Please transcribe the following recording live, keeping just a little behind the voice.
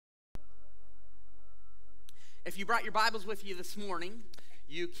If you brought your Bibles with you this morning,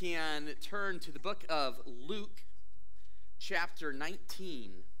 you can turn to the book of Luke, chapter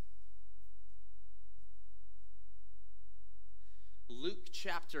 19. Luke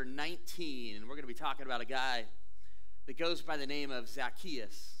chapter 19, and we're going to be talking about a guy that goes by the name of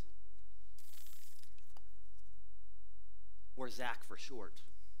Zacchaeus, or Zach for short.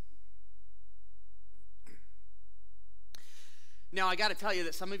 Now, I got to tell you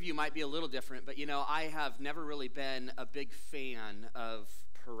that some of you might be a little different, but I have never really been a big fan of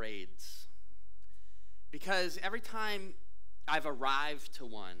parades. Because every time I've arrived to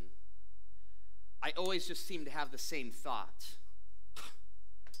one, I always just seem to have the same thought.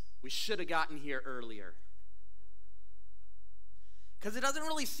 We should have gotten here earlier. Because it doesn't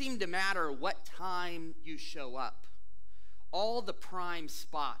really seem to matter what time you show up. All the prime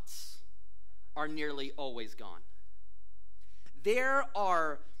spots are nearly always gone. There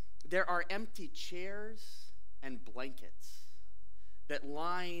are empty chairs and blankets that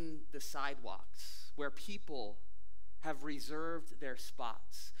line the sidewalks where people have reserved their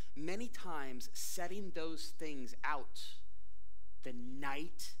spots, many times setting those things out the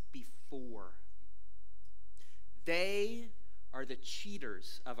night before. They are the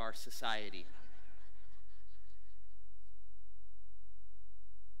cheaters of our society.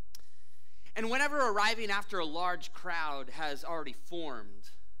 And whenever arriving after a large crowd has already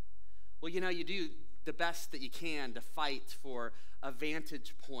formed, well, you do the best that you can to fight for a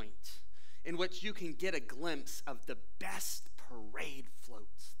vantage point in which you can get a glimpse of the best parade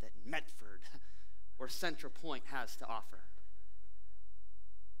floats that Medford or Central Point has to offer.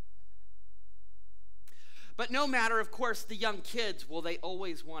 But no matter, of course, the young kids, well, they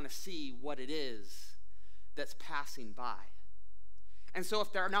always want to see what it is that's passing by. And so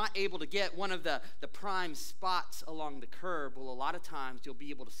if they're not able to get one of the prime spots along the curb, well, a lot of times you'll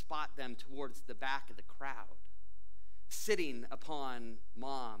be able to spot them towards the back of the crowd, sitting upon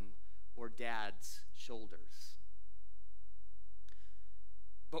mom or dad's shoulders.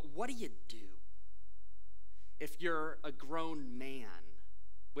 But what do you do if you're a grown man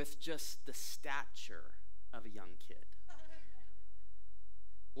with just the stature of a young kid?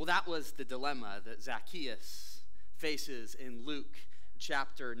 Well, that was the dilemma that Zacchaeus faces in Luke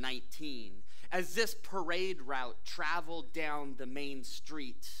chapter 19, as this parade route traveled down the main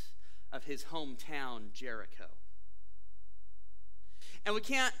street of his hometown, Jericho. And we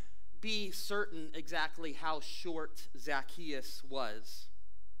can't be certain exactly how short Zacchaeus was,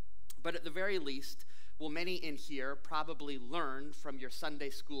 but at the very least, well, many in here probably learned from your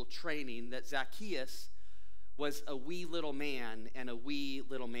Sunday school training that Zacchaeus was a wee little man, and a wee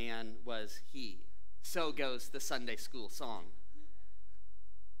little man was he. So goes the Sunday school song.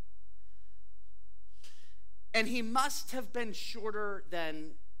 And he must have been shorter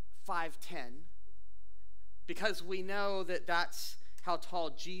than 5'10", because we know that that's how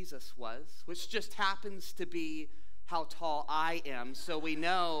tall Jesus was, which just happens to be how tall I am, so we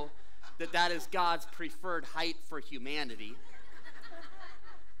know that that is God's preferred height for humanity.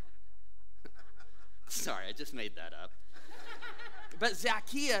 Sorry, I just made that up. But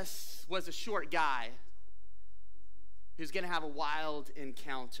Zacchaeus was a short guy who's going to have a wild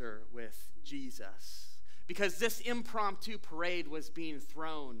encounter with Jesus, because this impromptu parade was being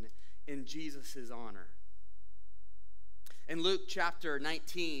thrown in Jesus' honor. In Luke chapter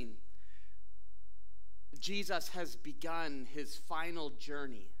 19, Jesus has begun his final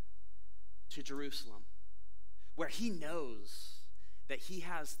journey to Jerusalem, where he knows that he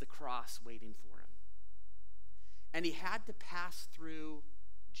has the cross waiting for him. And he had to pass through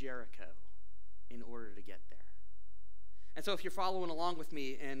Jericho in order to get there. And so if you're following along with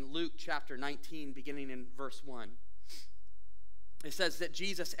me in Luke chapter 19, beginning in verse 1, it says that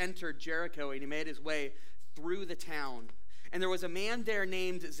Jesus entered Jericho and he made his way through the town. And there was a man there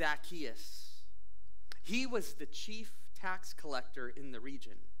named Zacchaeus. He was the chief tax collector in the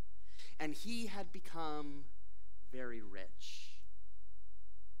region, and he had become very rich.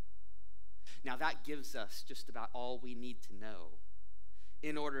 Now that gives us just about all we need to know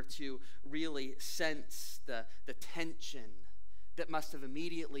in order to really sense the tension that must have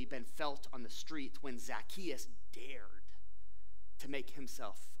immediately been felt on the street when Zacchaeus dared to make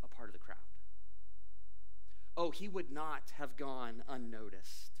himself a part of the crowd. Oh, he would not have gone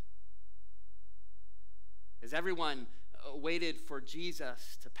unnoticed. As everyone waited for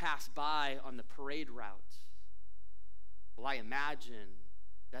Jesus to pass by on the parade route, well, I imagine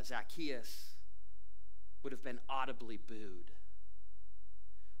that Zacchaeus would have been audibly booed,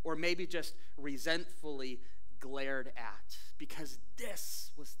 or maybe just resentfully glared at, because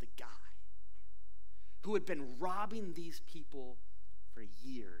this was the guy who had been robbing these people for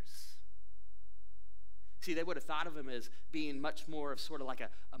years, See, they would have thought of him as being much more of sort of like a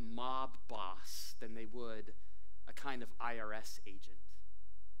mob boss than they would a kind of IRS agent.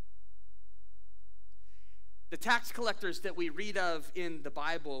 The tax collectors that we read of in the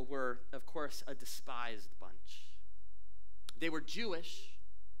Bible were, of course, a despised bunch. They were Jewish,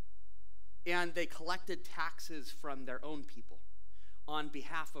 and they collected taxes from their own people on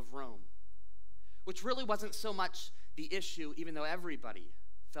behalf of Rome, which really wasn't so much the issue, even though everybody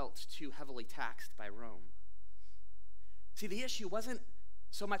felt too heavily taxed by Rome. See, the issue wasn't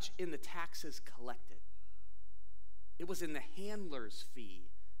so much in the taxes collected. It was in the handler's fee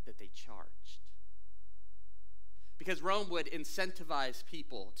that they charged. Because Rome would incentivize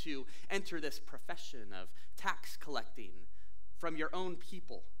people to enter this profession of tax collecting from your own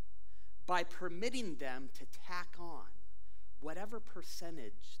people by permitting them to tack on whatever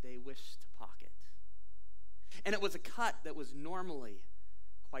percentage they wished to pocket. And it was a cut that was normally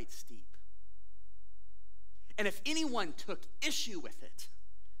quite steep. And if anyone took issue with it,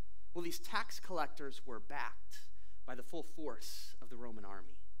 well, these tax collectors were backed by the full force of the Roman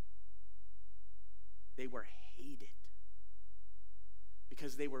army. They were hated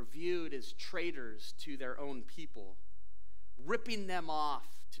because they were viewed as traitors to their own people, ripping them off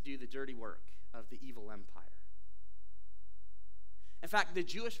to do the dirty work of the evil empire. In fact, the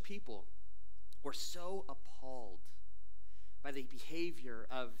Jewish people were so appalled by the behavior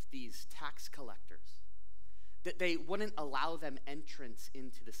of these tax collectors that they wouldn't allow them entrance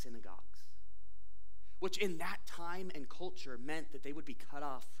into the synagogues, which in that time and culture meant that they would be cut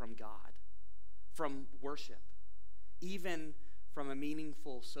off from God, from worship, even from a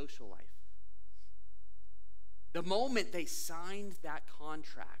meaningful social life. The moment they signed that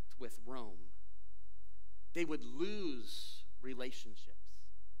contract with Rome, they would lose relationships,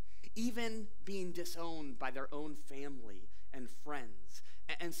 even being disowned by their own family and friends.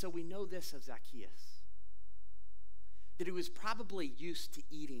 And so we know this of Zacchaeus, that he was probably used to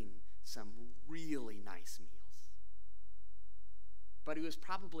eating some really nice meals, but he was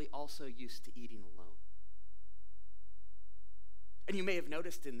probably also used to eating alone. And you may have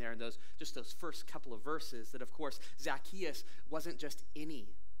noticed in there, in those first couple of verses, that of course Zacchaeus wasn't just any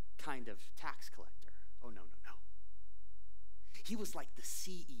kind of tax collector. Oh, no. He was like the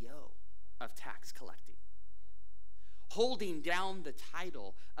CEO of tax collecting, holding down the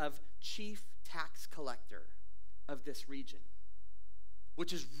title of chief tax collector of this region,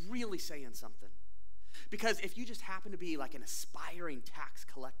 which is really saying something. Because if you just happen to be like an aspiring tax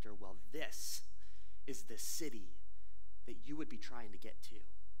collector, well, this is the city that you would be trying to get to.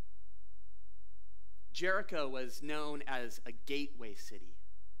 Jericho was known as a gateway city.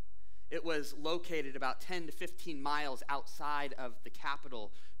 It was located about 10 to 15 miles outside of the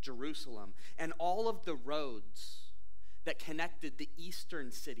capital, Jerusalem. And all of the roads that connected the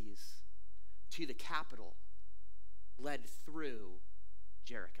eastern cities to the capital led through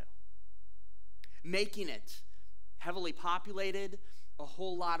Jericho, making it heavily populated, a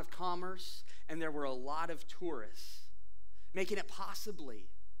whole lot of commerce, and there were a lot of tourists, making it possibly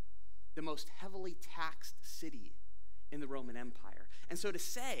the most heavily taxed city in the Roman Empire. And so to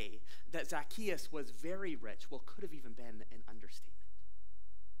say that Zacchaeus was very rich, well, could have even been an understatement.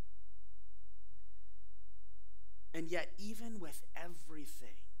 And yet, even with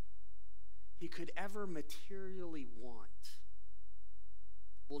everything he could ever materially want,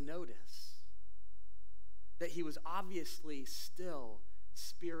 we'll notice that he was obviously still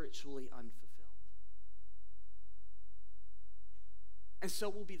spiritually unfulfilled. And so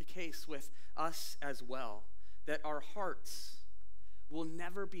will be the case with us as well, that our hearts will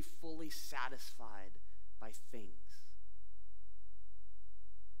never be fully satisfied by things.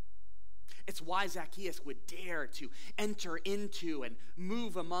 It's why Zacchaeus would dare to enter into and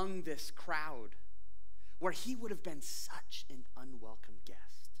move among this crowd, where he would have been such an unwelcome guest.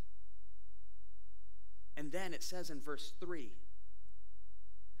 And then it says in verse 3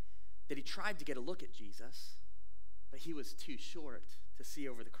 that he tried to get a look at Jesus, but he was too short to see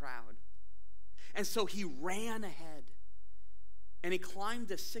over the crowd. And so he ran ahead and he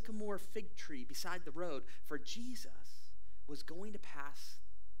climbed a sycamore fig tree beside the road, for Jesus was going to pass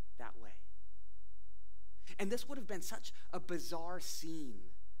that way. And this would have been such a bizarre scene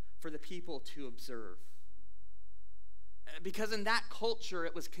for the people to observe, because in that culture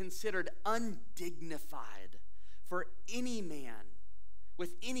it was considered undignified for any man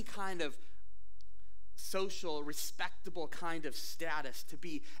with any kind of social, respectable kind of status to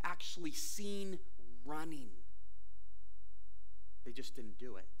be actually seen running. They just didn't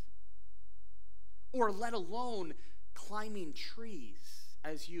do it. Or let alone climbing trees,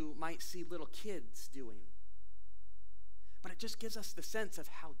 as you might see little kids doing. But it just gives us the sense of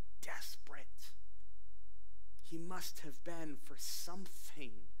how desperate he must have been for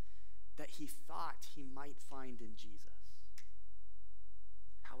something that he thought he might find in Jesus.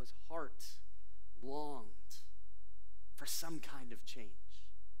 How his heart longed for some kind of change.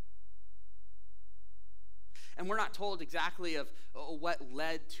 And we're not told exactly of what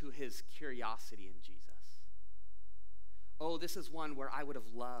led to his curiosity in Jesus. Oh, this is one where I would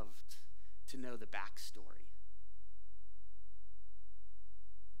have loved to know the backstory.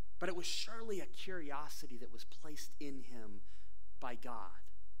 But it was surely a curiosity that was placed in him by God.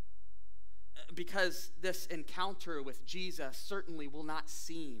 Because this encounter with Jesus certainly will not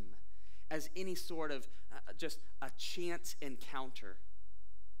seem as any sort of just a chance encounter.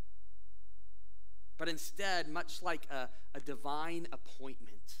 But instead, much like a divine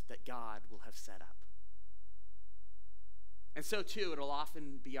appointment that God will have set up. And so too, it'll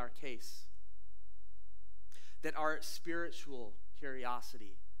often be our case that our spiritual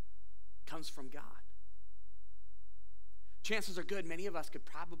curiosity comes from God. Chances are good, many of us could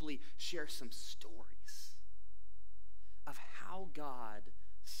probably share some stories of how God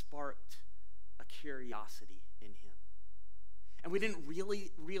sparked a curiosity in him. And we didn't really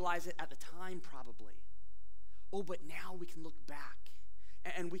realize it at the time, probably. Oh, but now we can look back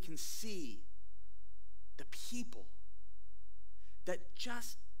and we can see the people that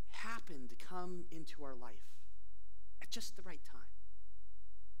just happened to come into our life at just the right time.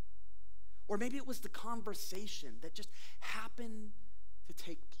 Or maybe it was the conversation that just happened to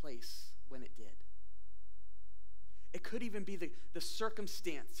take place when it did. It could even be the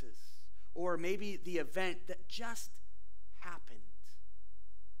circumstances or maybe the event that just happened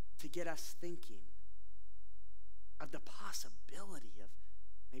to get us thinking of the possibility of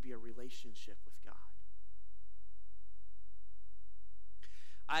maybe a relationship with God.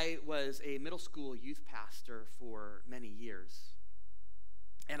 I was a middle school youth pastor for many years,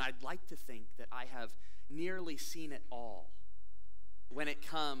 and I'd like to think that I have nearly seen it all when it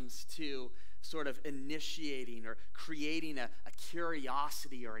comes to sort of initiating or creating a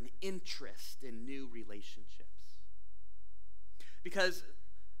curiosity or an interest in new relationships. Because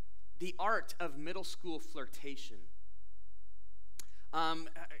the art of middle school flirtation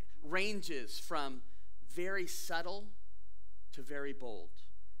ranges from very subtle to very bold.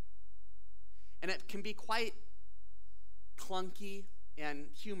 And it can be quite clunky and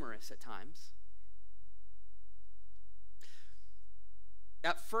humorous at times.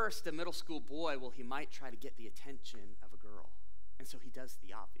 At first, a middle school boy, well, he might try to get the attention of a girl. And so he does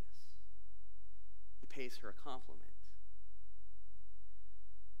the obvious. He pays her a compliment.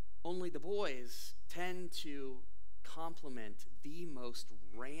 Only the boys tend to compliment the most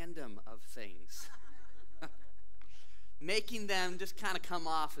random of things, making them just kind of come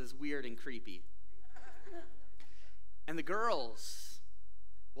off as weird and creepy. And the girls,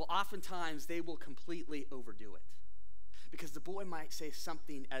 well, oftentimes they will completely overdo it. Because the boy might say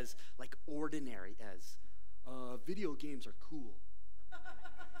something as like ordinary as, video games are cool.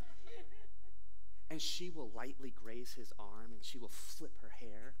 And she will lightly graze his arm and she will flip her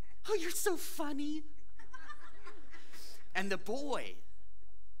hair. Oh, you're so funny. And the boy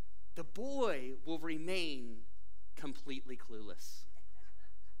will remain completely clueless.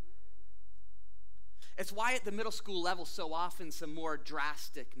 It's why at the middle school level so often some more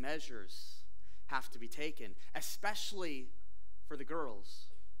drastic measures have to be taken, especially for the girls.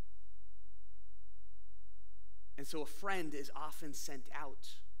 And so a friend is often sent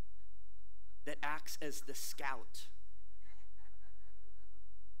out that acts as the scout.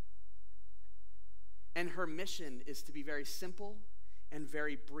 And her mission is to be very simple and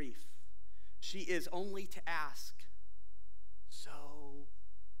very brief. She is only to ask, so,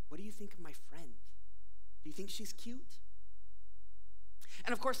 what do you think of my friend? Do you think she's cute?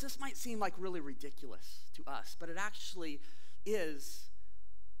 And of course, this might seem like really ridiculous to us, but it actually is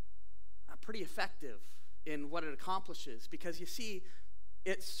pretty effective in what it accomplishes, because you see,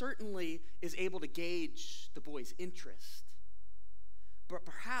 it certainly is able to gauge the boy's interest. But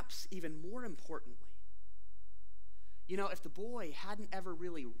perhaps even more importantly, you know, if the boy hadn't ever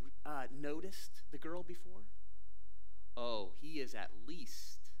really noticed the girl before, oh, he is at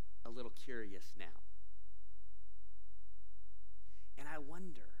least a little curious now. And I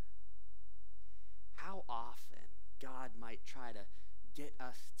wonder how often God might try to get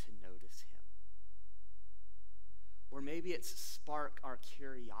us to notice him. Or maybe it's spark our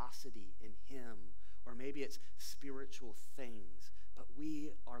curiosity in him, or maybe it's spiritual things, but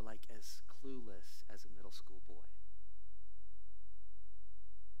we are like as clueless as a middle school boy.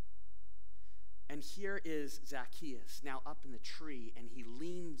 And here is Zacchaeus now up in the tree, and he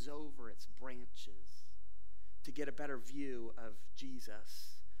leans over its branches to get a better view of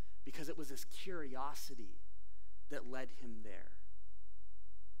Jesus, because it was his curiosity that led him there.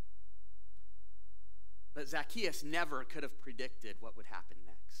 But Zacchaeus never could have predicted what would happen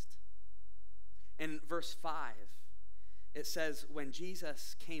next. In verse 5, it says, when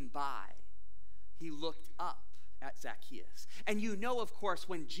Jesus came by, he looked up at Zacchaeus. And you know, of course,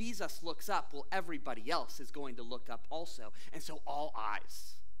 when Jesus looks up, well, everybody else is going to look up also. And so all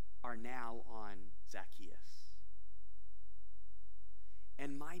eyes are now on Zacchaeus.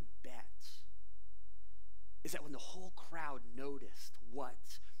 And my bet is that when the whole crowd noticed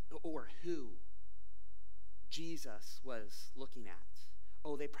what or who Jesus was looking at,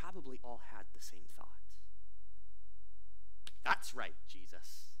 oh, they probably all had the same thought. That's right,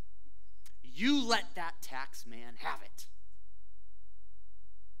 Jesus. You let that tax man have it.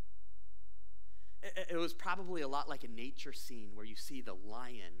 It was probably a lot like a nature scene where you see the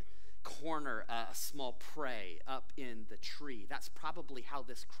lion corner a small prey up in the tree. That's probably how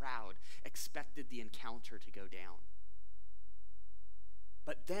this crowd expected the encounter to go down.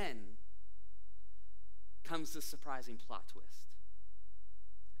 But then comes the surprising plot twist.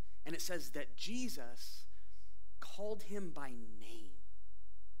 And it says that Jesus called him by name.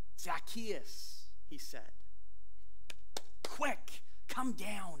 Zacchaeus, he said, quick, come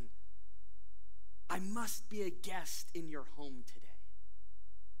down. I must be a guest in your home today.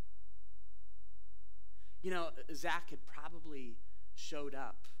 You know, Zach had probably showed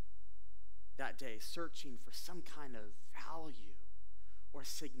up that day searching for some kind of value or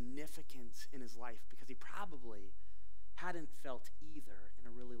significance in his life because he probably hadn't felt either in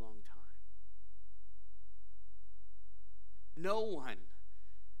a really long time. No one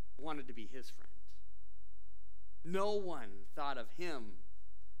wanted to be his friend. No one thought of him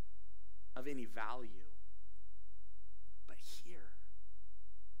of any value. But here,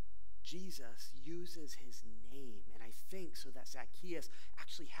 Jesus uses his name, and I think so that Zacchaeus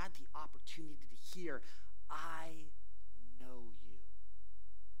actually had the opportunity to hear, I know you.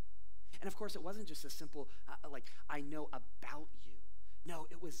 And of course, it wasn't just a simple, I know about you. No,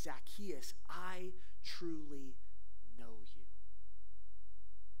 it was Zacchaeus, I truly know you.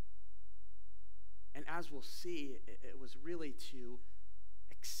 And as we'll see, it was really to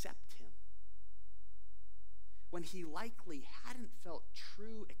accept him when he likely hadn't felt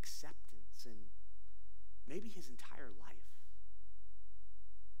true acceptance in maybe his entire life.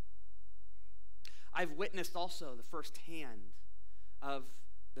 I've witnessed also the firsthand of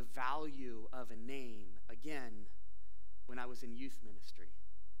the value of a name, again, when I was in youth ministry.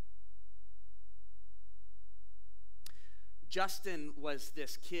 Justin was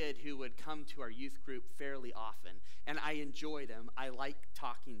this kid who would come to our youth group fairly often, and I enjoyed him. I liked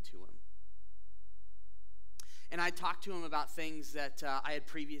talking to him. And I talked to him about things that I had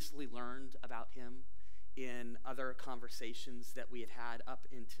previously learned about him in other conversations that we had had up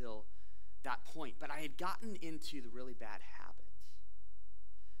until that point. But I had gotten into the really bad habit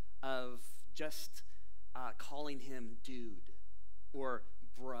of just calling him dude or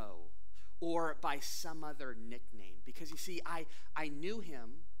bro or by some other nickname. Because you see, I knew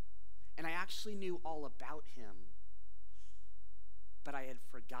him, and I actually knew all about him, but I had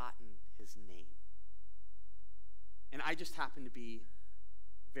forgotten his name. And I just happened to be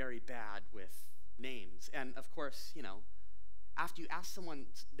very bad with names. And of course, you know, after you ask someone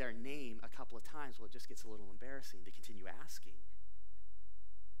their name a couple of times, well, it just gets a little embarrassing to continue asking.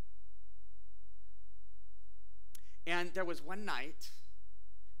 And there was one night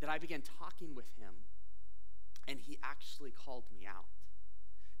that I began talking with him, and he actually called me out.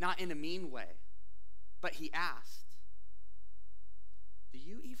 Not in a mean way, but he asked, do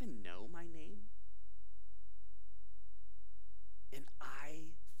you even know my name? And I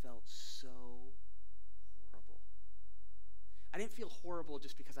felt so horrible. I didn't feel horrible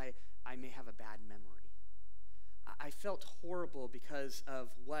just because I may have a bad memory. I felt horrible because of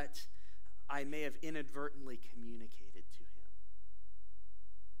what I may have inadvertently communicated to him.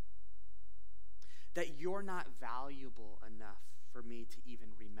 That you're not valuable enough for me to even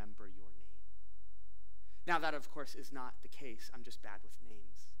remember your name. Now that, of course, is not the case. I'm just bad with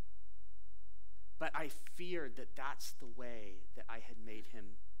names. But I feared that that's the way that I had made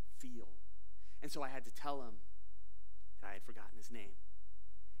him feel. And so I had to tell him that I had forgotten his name.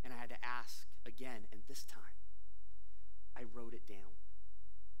 And I had to ask again, and this time, I wrote it down.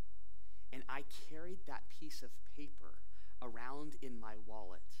 And I carried that piece of paper around in my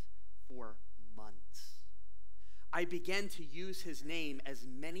wallet for months. I began to use his name as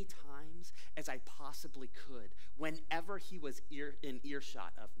many times as I possibly could whenever he was in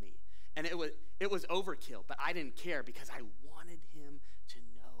earshot of me. And it was overkill, but I didn't care because I wanted him to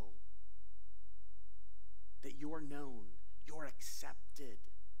know that you're known, you're accepted,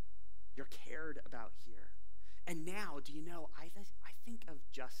 you're cared about here. And now, do you know, I think of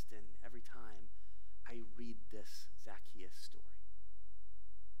Justin every time I read this Zacchaeus story.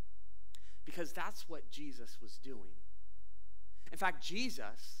 Because that's what Jesus was doing. In fact,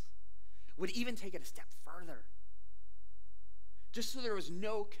 Jesus would even take it a step further. Just so there was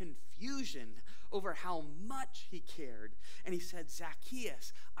no confusion over how much he cared. And he said,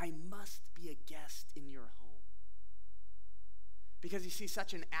 Zacchaeus, I must be a guest in your home. Because you see,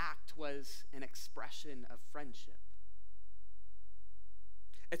 such an act was an expression of friendship.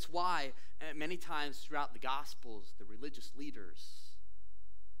 It's why many times throughout the Gospels, the religious leaders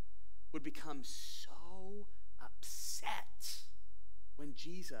would become so upset when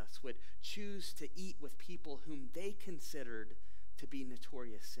Jesus would choose to eat with people whom they considered to be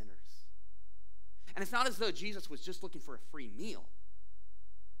notorious sinners. And it's not as though Jesus was just looking for a free meal.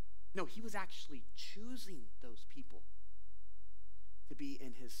 No, he was actually choosing those people to be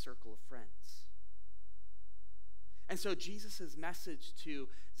in his circle of friends. And so Jesus' message to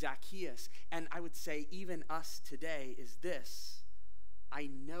Zacchaeus, and I would say even us today, is this: I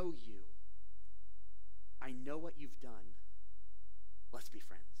know you. I know what you've done. Let's be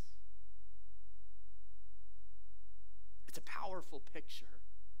friends. It's a powerful picture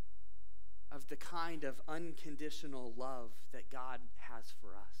of the kind of unconditional love that God has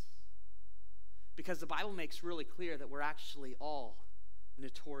for us. Because the Bible makes really clear that we're actually all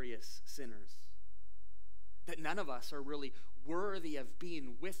notorious sinners. That none of us are really worthy of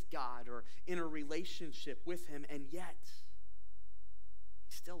being with God or in a relationship with him, and yet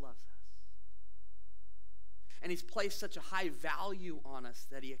he still loves us. And he's placed such a high value on us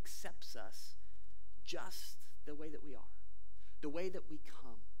that he accepts us just the way that we are, the way that we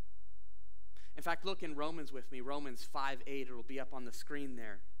come. In fact, look in Romans with me, Romans 5:8, it will be up on the screen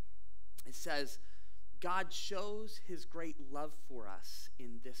there. It says, God shows his great love for us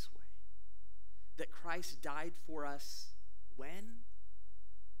in this way, that Christ died for us when?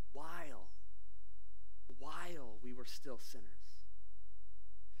 While we were still sinners.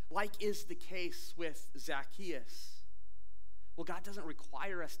 Like is the case with Zacchaeus. Well, God doesn't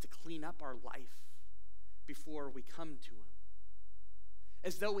require us to clean up our life before we come to him,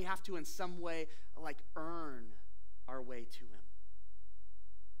 as though we have to in some way earn our way to him.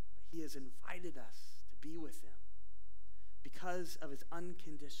 But he has invited us to be with him because of his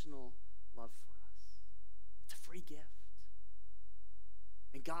unconditional love for us. It's a free gift.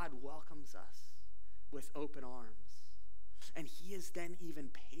 And God welcomes us with open arms. And he is then even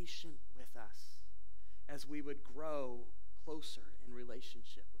patient with us as we would grow closer in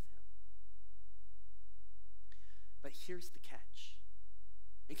relationship with him. But here's the catch.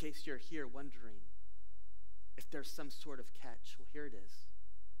 In case you're here wondering if there's some sort of catch, well, here it is.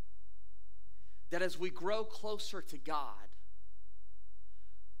 That as we grow closer to God,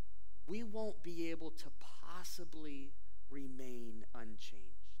 we won't be able to possibly remain unchanged.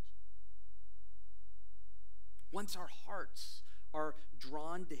 Once our hearts are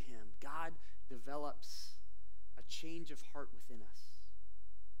drawn to him, God develops a change of heart within us.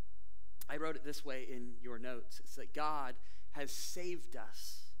 I wrote it this way in your notes. It's that God has saved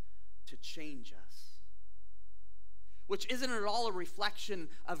us to change us, which isn't at all a reflection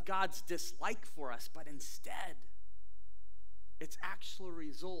of God's dislike for us, but instead, it's actually a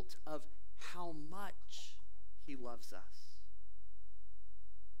result of how much he loves us.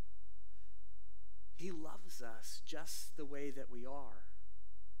 He loves us just the way that we are.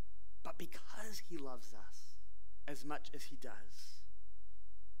 But because he loves us as much as he does,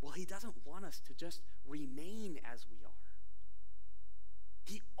 well, he doesn't want us to just remain as we are.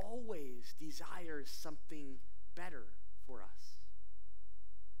 He always desires something better for us.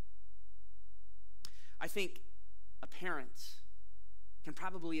 I think a parent can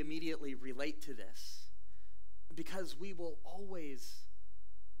probably immediately relate to this because we will always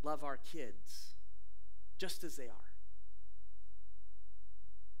love our kids just as they are.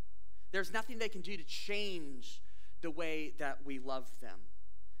 There's nothing they can do to change the way that we love them.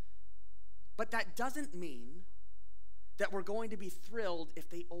 But that doesn't mean that we're going to be thrilled if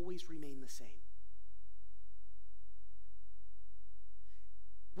they always remain the same.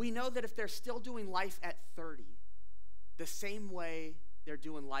 We know that if they're still doing life at 30, the same way they're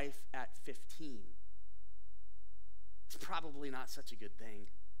doing life at 15, it's probably not such a good thing.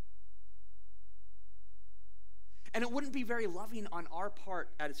 And it wouldn't be very loving on our part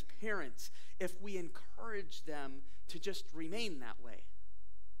as parents if we encourage them to just remain that way.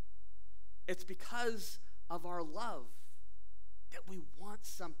 It's because of our love that we want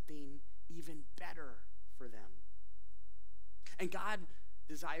something even better for them. And God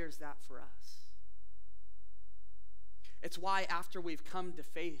desires that for us. It's why after we've come to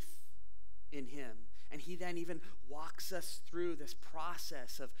faith in him. And he then even walks us through this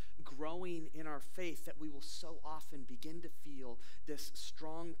process of growing in our faith that we will so often begin to feel this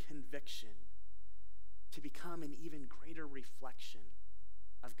strong conviction to become an even greater reflection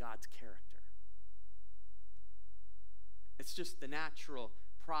of God's character. It's just the natural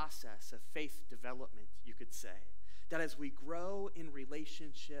process of faith development, you could say, that as we grow in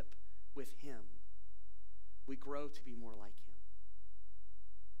relationship with him, we grow to be more like him.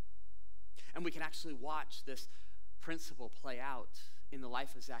 And we can actually watch this principle play out in the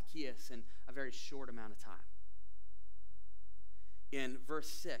life of Zacchaeus in a very short amount of time. In verse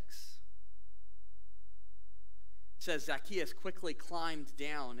 6, it says, Zacchaeus quickly climbed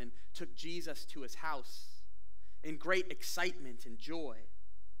down and took Jesus to his house in great excitement and joy.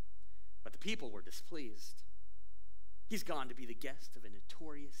 But the people were displeased. He's gone to be the guest of a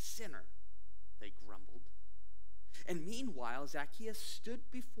notorious sinner, they grumbled. And meanwhile, Zacchaeus stood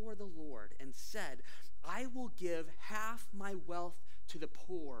before the Lord and said, I will give half my wealth to the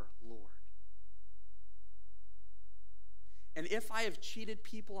poor, Lord. And if I have cheated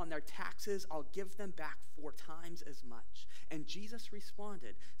people on their taxes, I'll give them back 4 times as much. And Jesus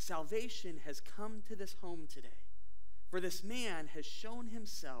responded, salvation has come to this home today, for this man has shown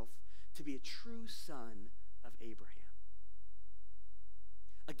himself to be a true son of Abraham.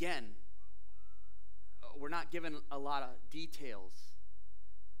 Again, we're not given a lot of details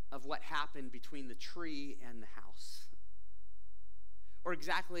of what happened between the tree and the house, or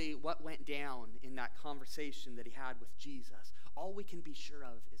exactly what went down in that conversation that he had with Jesus. All we can be sure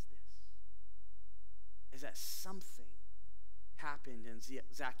of is this, is that something happened in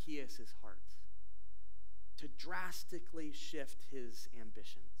Zacchaeus' heart to drastically shift his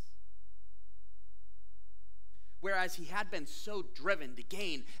ambitions. Whereas he had been so driven to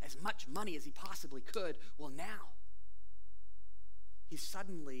gain as much money as he possibly could, well, now he's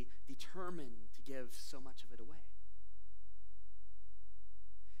suddenly determined to give so much of it away.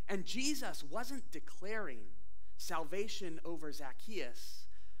 And Jesus wasn't declaring salvation over Zacchaeus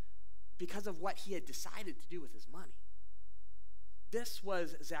because of what he had decided to do with his money. This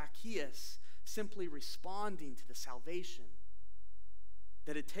was Zacchaeus simply responding to the salvation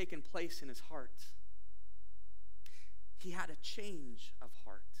that had taken place in his heart. He had a change of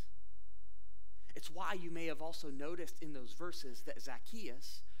heart. It's why you may have also noticed in those verses that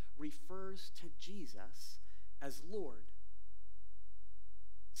Zacchaeus refers to Jesus as Lord.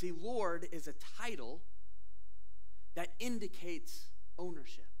 See, Lord is a title that indicates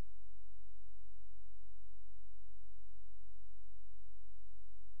ownership.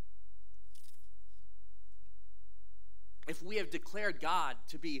 If we have declared God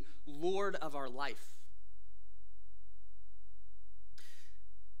to be Lord of our life,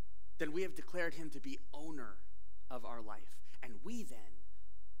 then we have declared him to be owner of our life. And we then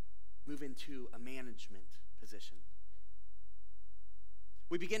move into a management position.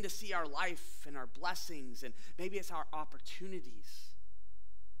 We begin to see our life and our blessings, and maybe it's our opportunities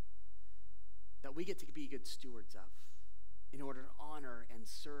that we get to be good stewards of in order to honor and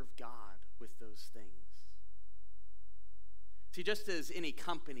serve God with those things. See, just as any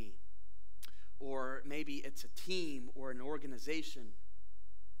company, or maybe it's a team or an organization,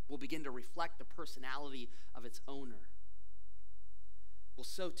 will begin to reflect the personality of its owner, well,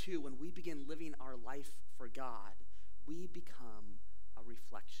 so too, when we begin living our life for God, we become a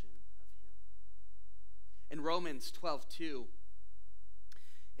reflection of him. In Romans 12:2,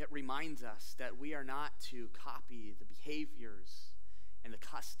 it reminds us that we are not to copy the behaviors and the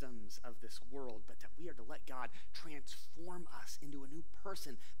customs of this world, but that we are to let God transform us into a new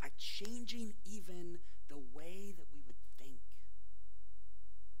person by changing even the way that we would think.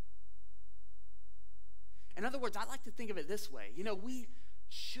 In other words, I like to think of it this way. You know, we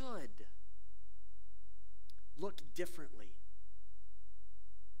should look differently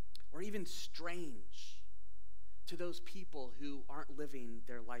or even strange to those people who aren't living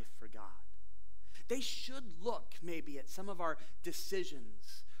their life for God. They should look maybe at some of our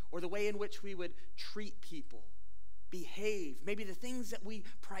decisions or the way in which we would treat people, behave, maybe the things that we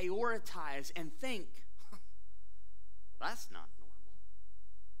prioritize and think, well, that's not normal.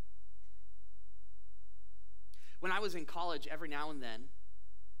 When I was in college, every now and then,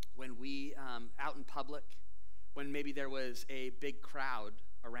 when we, out in public, when maybe there was a big crowd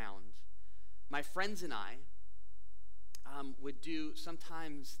around, my friends and I would do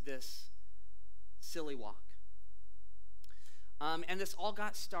sometimes this silly walk. And this all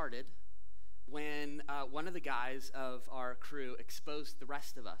got started when one of the guys of our crew exposed the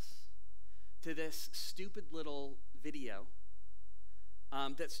rest of us to this stupid little video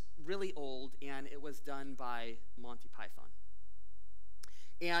that's really old, and it was done by Monty Python.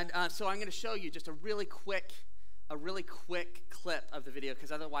 And so I'm going to show you just a really quick clip of the video,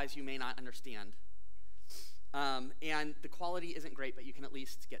 because otherwise you may not understand. And the quality isn't great, but you can at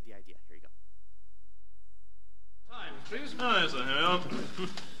least get the idea. Here you go. Time, please. Nice, ja.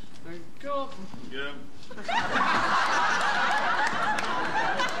 Go. Yeah.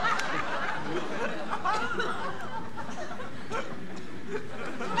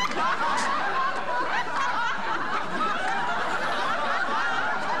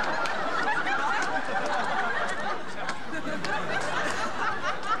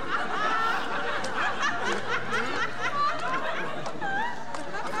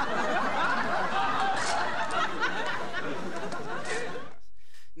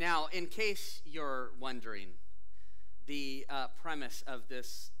 Now, in case you're wondering, the premise of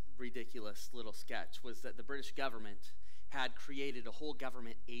this ridiculous little sketch was that the British government had created a whole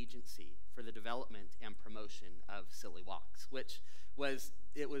government agency for the development and promotion of silly walks, which was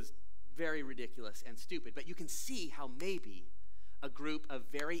very ridiculous and stupid. But you can see how maybe a group of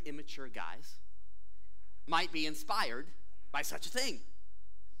very immature guys might be inspired by such a thing.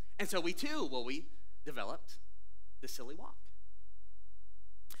 And so we developed the silly walk.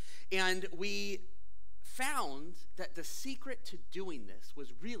 And we found that the secret to doing this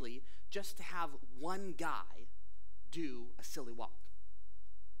was really just to have one guy do a silly walk.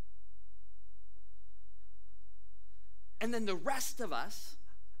 And then the rest of us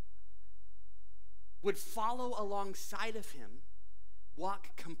would follow alongside of him,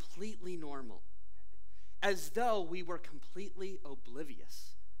 walk completely normal, as though we were completely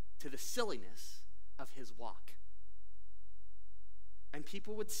oblivious to the silliness of his walk. And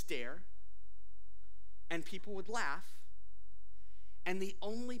people would stare, and people would laugh, and the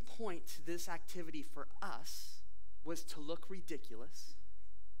only point to this activity for us was to look ridiculous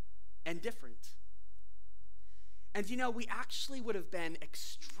and different. And you know, we actually would have been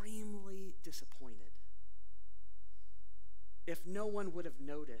extremely disappointed if no one would have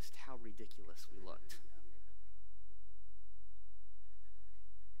noticed how ridiculous we looked.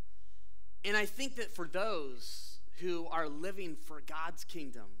 And I think that for those who are living for God's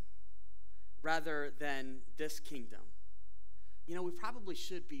kingdom rather than this kingdom, you know, we probably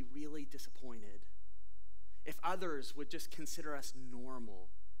should be really disappointed if others would just consider us normal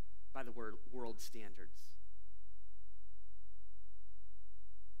by the world standards.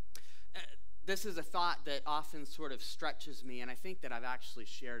 This is a thought that often sort of stretches me, and I think that I've actually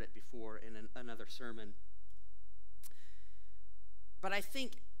shared it before in another sermon. But I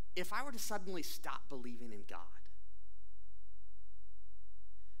think if I were to suddenly stop believing in God,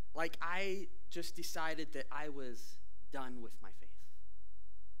 like I just decided that I was done with my faith,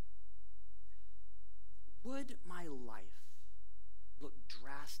 would my life look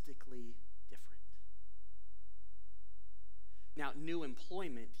drastically different? Now, new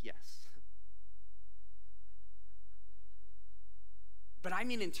employment, yes. But I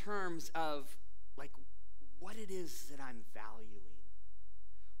mean in terms of like what it is that I'm valuing,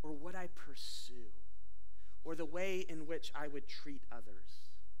 or what I pursue, or the way in which I would treat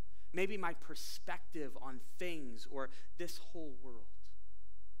others. Maybe my perspective on things or this whole world.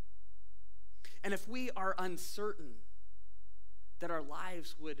 And if we are uncertain that our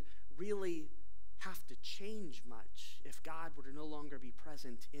lives would really have to change much if God were to no longer be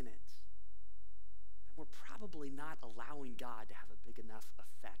present in it, then we're probably not allowing God to have a big enough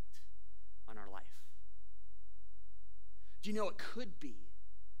effect on our life. Do you know, it could be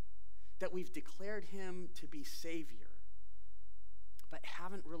that we've declared him to be Savior, but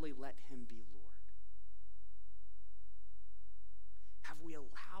haven't really let him be Lord? Have we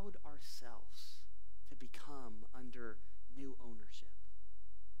allowed ourselves to become under new ownership?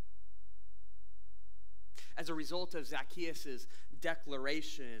 As a result of Zacchaeus'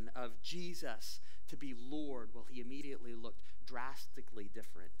 declaration of Jesus to be Lord, well, he immediately looked drastically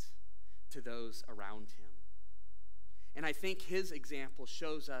different to those around him. And I think his example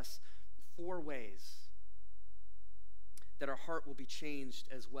shows us 4 ways that our heart will be changed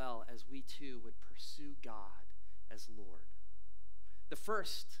as well as we too would pursue God as Lord. The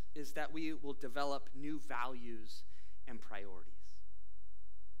first is that we will develop new values and priorities.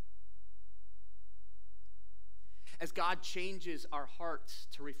 As God changes our hearts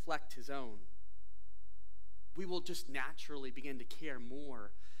to reflect his own, we will just naturally begin to care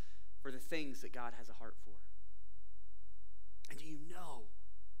more for the things that God has a heart for. And do you know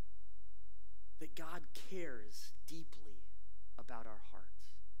that God cares deeply about our hearts?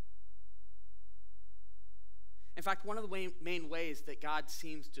 In fact, one of the main ways that God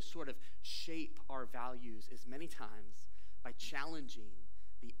seems to sort of shape our values is many times by challenging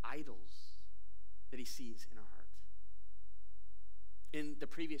the idols that he sees in our heart. In the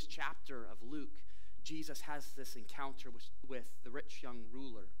previous chapter of Luke, Jesus has this encounter with the rich young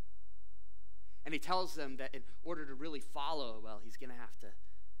ruler. And he tells them that in order to really follow, well, he's going to have to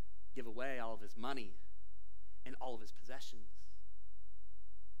give away all of his money and all of his possessions.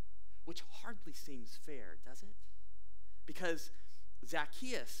 Which hardly seems fair, does it? Because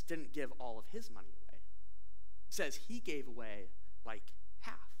Zacchaeus didn't give all of his money away. It says he gave away like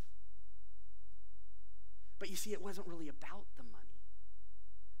half. But you see, it wasn't really about the money.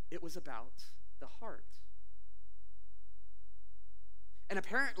 It was about the heart. And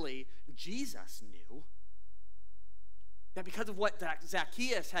apparently, Jesus knew that because of what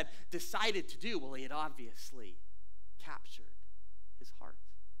Zacchaeus had decided to do, well, he had obviously captured his heart.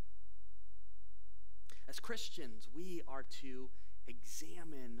 As Christians, we are to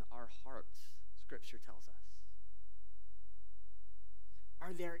examine our hearts, Scripture tells us.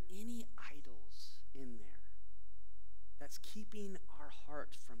 Are there any idols in there that's keeping our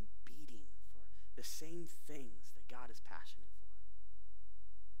heart from beating for the same things that God is passionate for?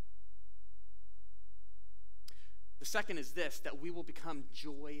 The second is this, that we will become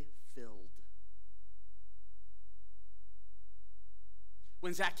joy-filled.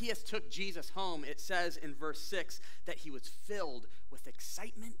 When Zacchaeus took Jesus home, it says in verse 6 that he was filled with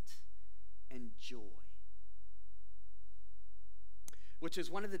excitement and joy, which is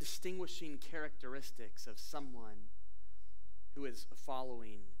one of the distinguishing characteristics of someone who is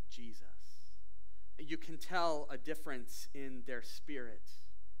following Jesus. You can tell a difference in their spirit.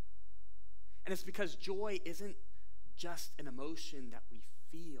 And it's because joy isn't just an emotion that we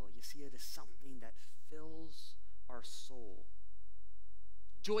feel. You see, it is something that fills our soul.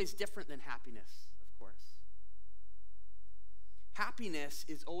 Joy is different than happiness, of course. Happiness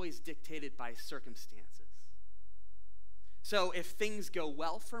is always dictated by circumstances. So if things go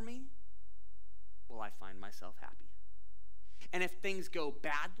well for me, well, I find myself happy. And if things go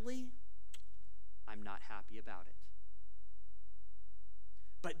badly, I'm not happy about it.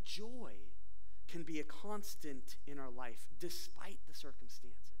 But joy can be a constant in our life despite the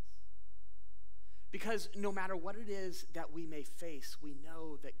circumstances. Because no matter what it is that we may face, we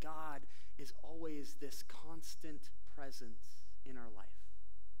know that God is always this constant presence in our life.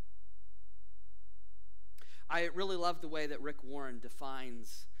 I really love the way that Rick Warren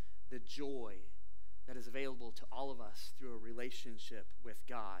defines the joy that is available to all of us through a relationship with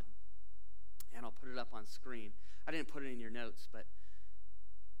God. And I'll put it up on screen. I didn't put it in your notes, but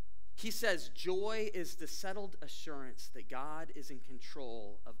he says, joy is the settled assurance that God is in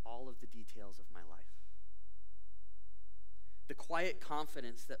control of all of the details of my life. The quiet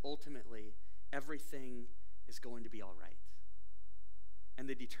confidence that ultimately everything is going to be all right. And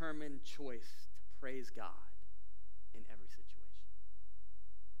the determined choice to praise God in every situation.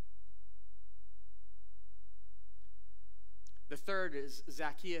 The third is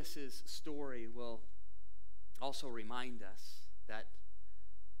Zacchaeus' story will also remind us that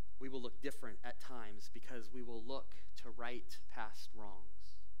we will look different at times because we will look to right past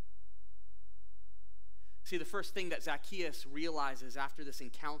wrongs. See, the first thing that Zacchaeus realizes after this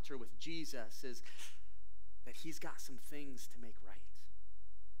encounter with Jesus is that he's got some things to make right.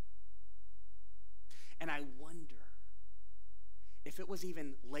 And I wonder if it was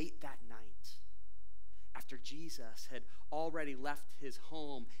even late that night, after Jesus had already left his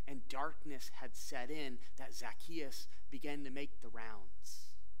home and darkness had set in, that Zacchaeus began to make the rounds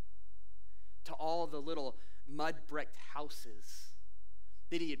to all the little mud-bricked houses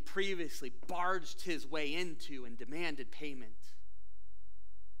that he had previously barged his way into and demanded payment.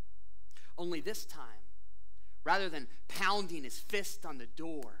 Only this time, rather than pounding his fist on the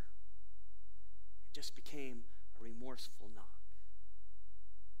door, it just became a remorseful knock.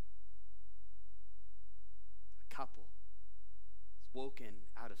 A couple is woken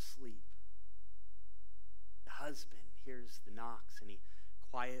out of sleep. The husband hears the knocks and he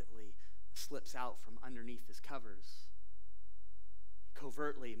quietly slips out from underneath his covers. He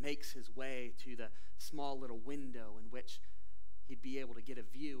covertly makes his way to the small little window in which he'd be able to get a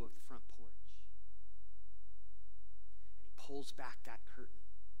view of the front porch. And he pulls back that curtain,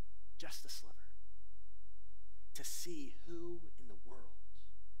 just a sliver, to see who in the world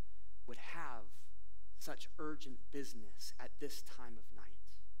would have such urgent business at this time of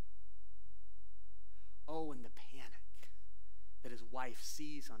night. Oh, and the panic that his wife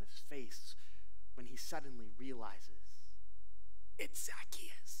sees on his face when he suddenly realizes it's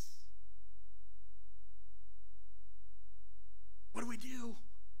Zacchaeus. What do we do?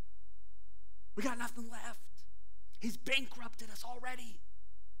 We got nothing left. He's bankrupted us already.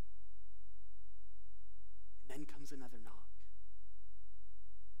 And then comes another knock.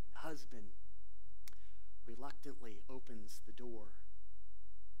 And the husband reluctantly opens the door.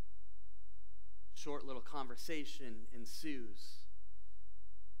 short little conversation ensues.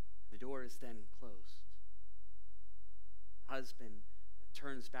 The door is then closed. The husband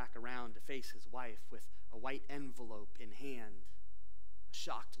turns back around to face his wife with a white envelope in hand, a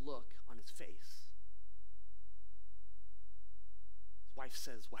shocked look on his face. His wife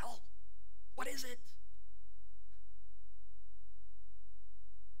says, "Well, what is it?"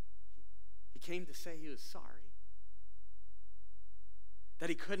 He came to say he was sorry, that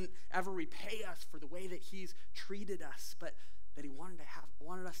he couldn't ever repay us for the way that he's treated us, but that he wanted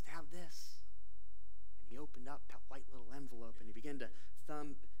us to have this. And he opened up that white little envelope and he began to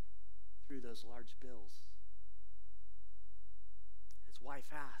thumb through those large bills. His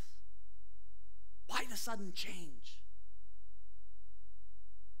wife asked, "Why the sudden change?"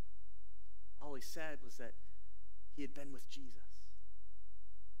 All he said was that he had been with Jesus.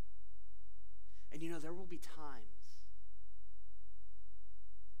 And there will be times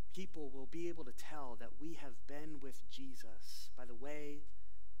people will be able to tell that we have been with Jesus by the way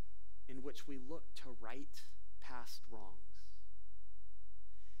in which we look to right past wrongs.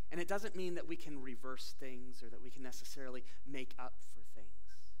 And it doesn't mean that we can reverse things or that we can necessarily make up for things.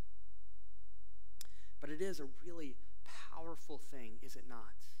 But it is a really powerful thing, is it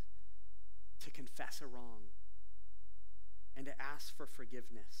not, to confess a wrong and to ask for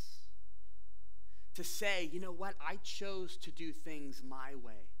forgiveness. To say, you know what, I chose to do things my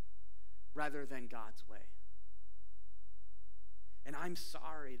way rather than God's way. And I'm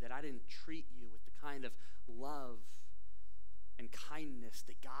sorry that I didn't treat you with the kind of love and kindness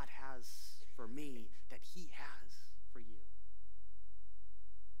that God has for me, that he has for you.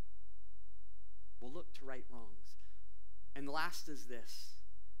 We'll look to right wrongs. And the last is this,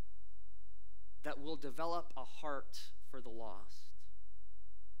 that we'll develop a heart for the lost.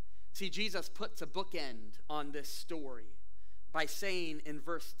 See, Jesus puts a bookend on this story by saying in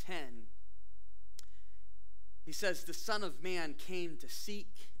verse 10, he says, "The Son of Man came to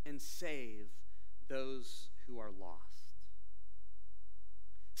seek and save those who are lost."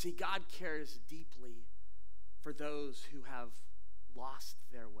 See, God cares deeply for those who have lost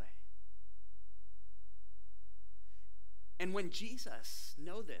their way. And when Jesus,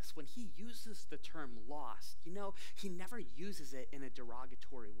 know this, when he uses the term lost, he never uses it in a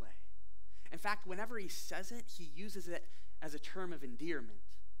derogatory way. In fact, whenever he says it, he uses it as a term of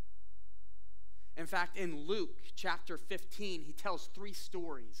endearment. In fact, in Luke chapter 15, he tells 3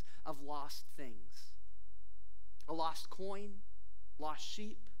 stories of lost things: a lost coin, lost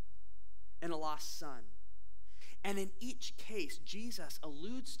sheep, and a lost son. And in each case, Jesus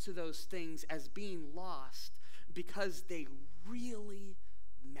alludes to those things as being lost because they really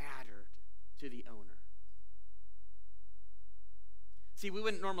mattered to the owner. See, we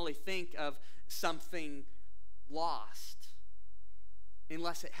wouldn't normally think of something lost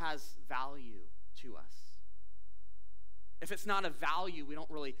unless it has value to us. If it's not of value, we don't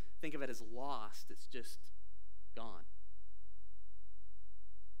really think of it as lost. It's just gone.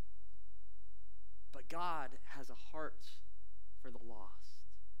 But God has a heart for the lost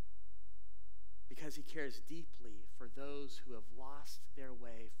because he cares deeply for those who have lost their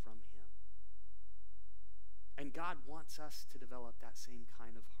way from him. And God wants us to develop that same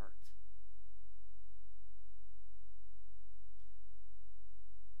kind of heart.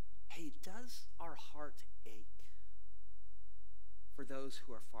 Hey, does our heart ache for those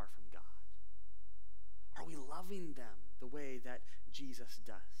who are far from God? Are we loving them the way that Jesus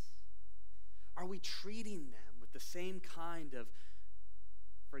does? Are we treating them with the same kind of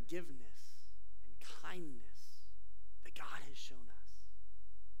forgiveness and kindness that God has shown us?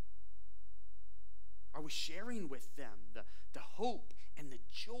 Are we sharing with them the hope and the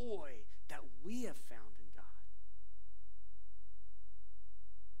joy that we have found in God?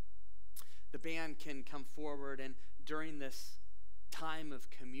 The band can come forward, and during this time of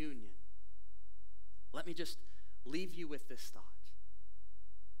communion, let me just leave you with this thought.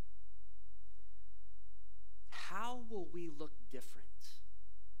 How will we look different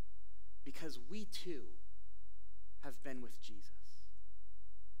because we too have been with Jesus?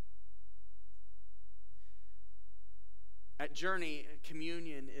 At Journey,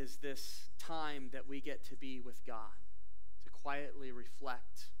 communion is this time that we get to be with God, to quietly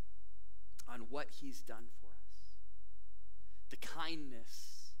reflect on what he's done for us, the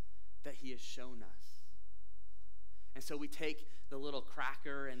kindness that he has shown us. And so we take the little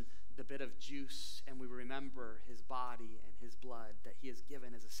cracker and the bit of juice, and we remember his body and his blood that he has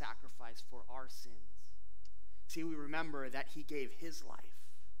given as a sacrifice for our sins. See, we remember that he gave his life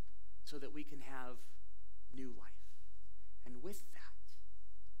so that we can have new life. And with that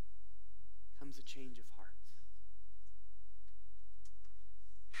comes a change of heart.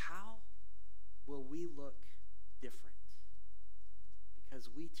 How will we look different because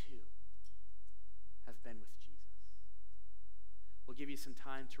we too have been with Jesus. We'll give you some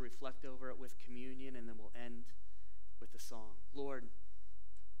time to reflect over it with communion, and then we'll end with a song. Lord,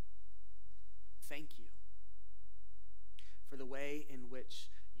 thank you for the way in which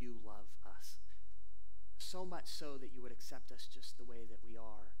you love us. So much so that you would accept us just the way that we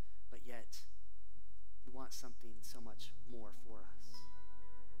are, but yet you want something so much more for us.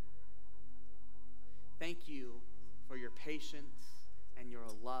 Thank you for your patience and your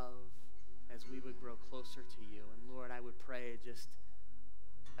love as we would grow closer to you. And Lord, I would pray just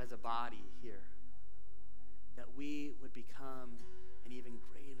as a body here that we would become an even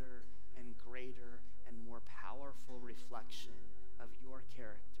greater and greater and more powerful reflection of your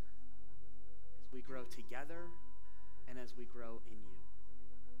character as we grow together and as we grow in you.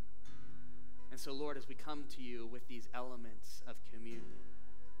 And so, Lord, as we come to you with these elements of communion,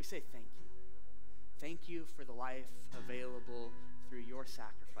 we say thank you. Thank you for the life available through your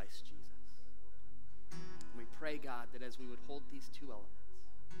sacrifice, Jesus. And we pray, God, that as we would hold these two elements,